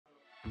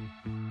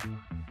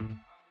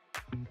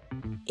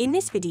In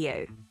this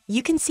video,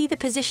 you can see the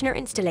positioner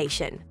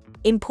installation,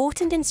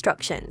 important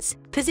instructions,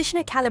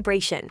 positioner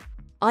calibration,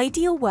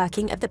 ideal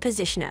working of the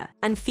positioner,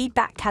 and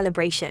feedback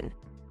calibration.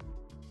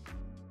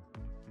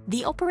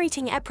 The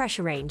operating air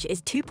pressure range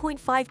is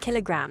 2.5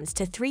 kilograms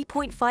to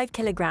 3.5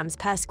 kilograms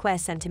per square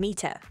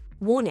centimeter.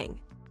 Warning: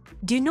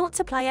 do not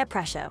supply air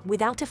pressure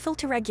without a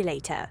filter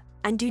regulator,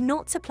 and do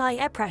not supply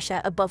air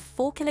pressure above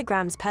 4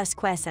 kilograms per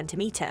square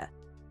centimeter.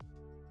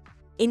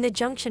 In the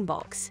junction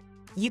box,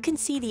 you can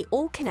see the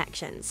all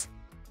connections.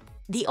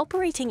 The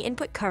operating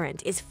input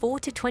current is 4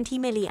 to 20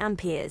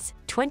 milliamperes,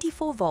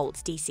 24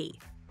 volts DC.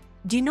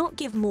 Do not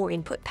give more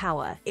input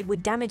power, it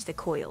would damage the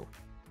coil.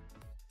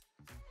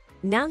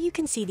 Now you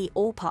can see the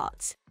all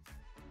parts.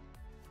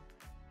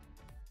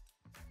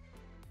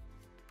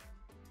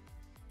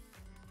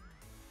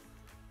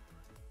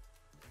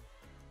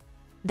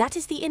 That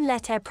is the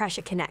inlet air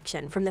pressure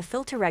connection from the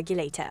filter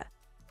regulator.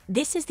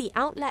 This is the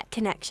outlet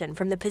connection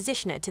from the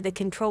positioner to the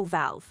control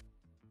valve.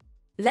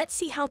 Let's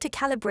see how to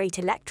calibrate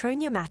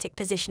electro-pneumatic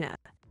positioner.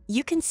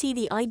 You can see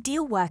the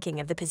ideal working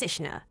of the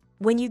positioner.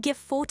 When you give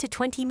 4 to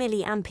 20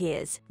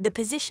 milliamperes, the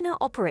positioner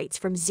operates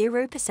from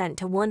 0%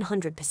 to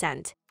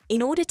 100%.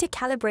 In order to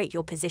calibrate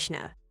your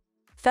positioner,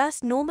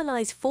 first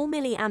normalize 4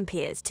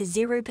 milliamperes to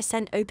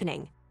 0%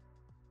 opening.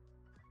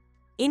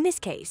 In this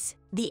case,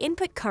 the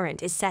input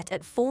current is set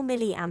at 4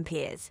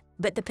 milliamperes,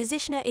 but the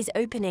positioner is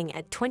opening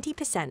at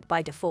 20%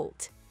 by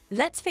default.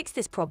 Let's fix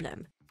this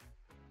problem.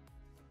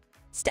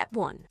 Step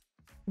 1.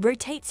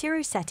 Rotate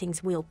zero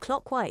settings wheel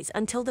clockwise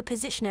until the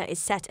positioner is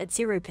set at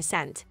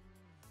 0%.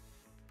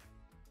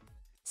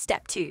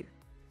 Step 2.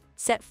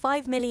 Set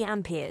 5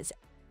 milliamperes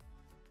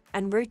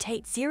and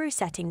rotate zero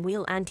setting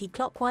wheel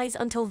anti-clockwise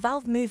until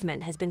valve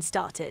movement has been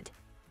started.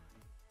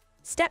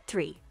 Step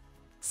 3.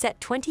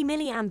 Set 20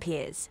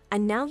 milliamperes,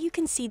 and now you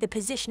can see the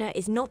positioner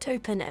is not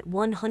open at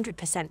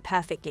 100%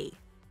 perfectly.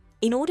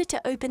 In order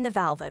to open the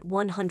valve at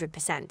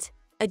 100%,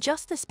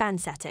 adjust the span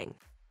setting.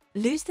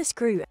 Loose the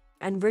screw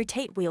and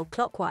rotate wheel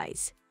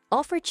clockwise.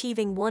 After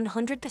achieving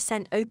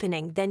 100%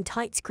 opening, then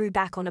tight screw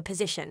back on a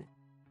position.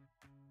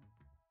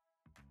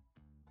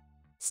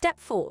 Step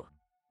 4.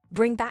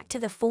 Bring back to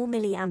the 4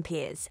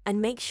 milliamperes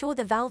and make sure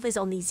the valve is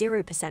on the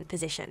 0%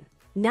 position.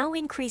 Now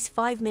increase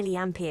 5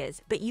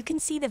 milliamperes, but you can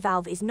see the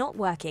valve is not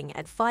working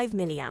at 5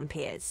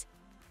 milliamperes.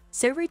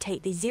 So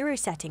rotate the zero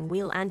setting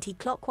wheel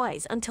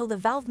anti-clockwise until the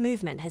valve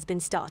movement has been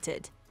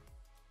started.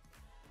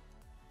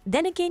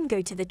 Then again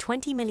go to the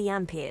 20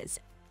 milliamperes,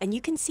 and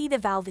you can see the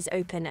valve is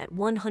open at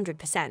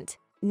 100%.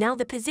 Now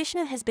the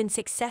positioner has been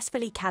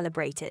successfully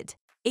calibrated.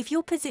 If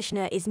your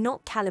positioner is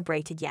not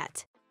calibrated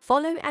yet,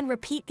 follow and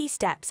repeat these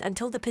steps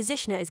until the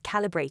positioner is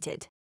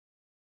calibrated.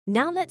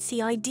 Now let's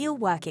see ideal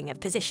working of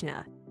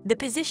positioner. The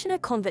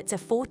positioner converts a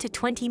 4 to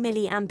 20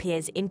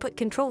 milliamperes input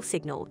control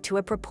signal to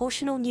a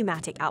proportional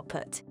pneumatic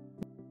output.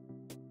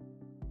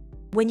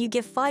 When you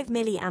give 5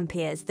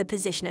 milliamperes, the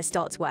positioner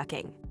starts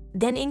working.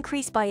 Then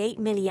increase by 8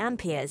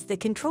 milliamperes, the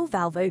control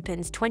valve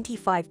opens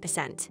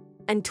 25%,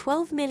 and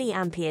 12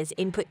 milliamperes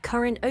input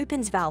current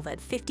opens valve at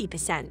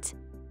 50%.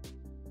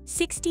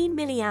 16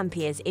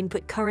 milliamperes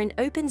input current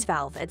opens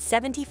valve at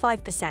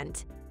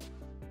 75%,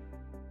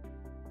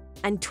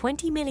 and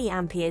 20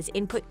 milliamperes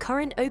input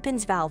current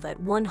opens valve at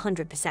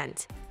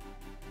 100%.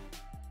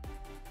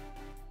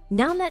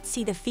 Now let's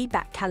see the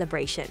feedback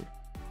calibration.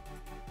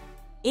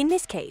 In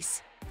this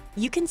case,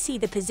 you can see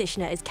the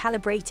positioner is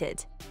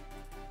calibrated.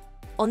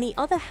 On the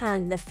other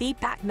hand, the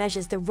feedback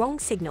measures the wrong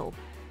signal.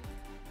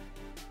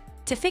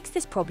 To fix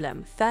this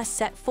problem, first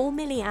set 4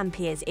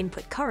 milliamperes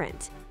input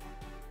current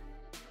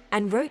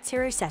and rotate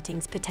zero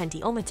settings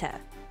potentiometer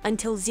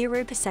until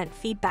 0%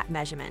 feedback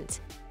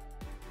measurement.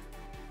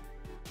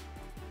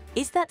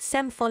 Is that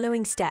same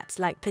following steps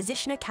like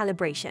positioner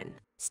calibration.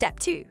 Step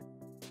 2.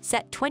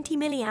 Set 20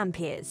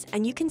 milliamperes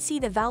and you can see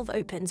the valve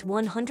opens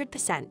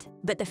 100%,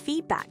 but the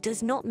feedback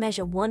does not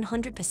measure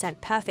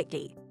 100%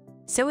 perfectly.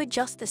 So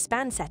adjust the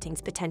span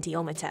settings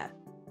potentiometer.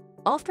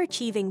 After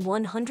achieving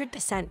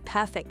 100%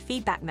 perfect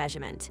feedback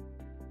measurement,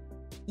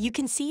 you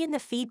can see in the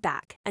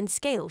feedback and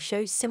scale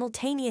shows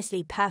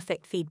simultaneously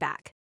perfect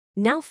feedback.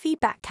 Now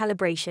feedback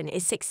calibration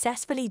is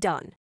successfully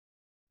done.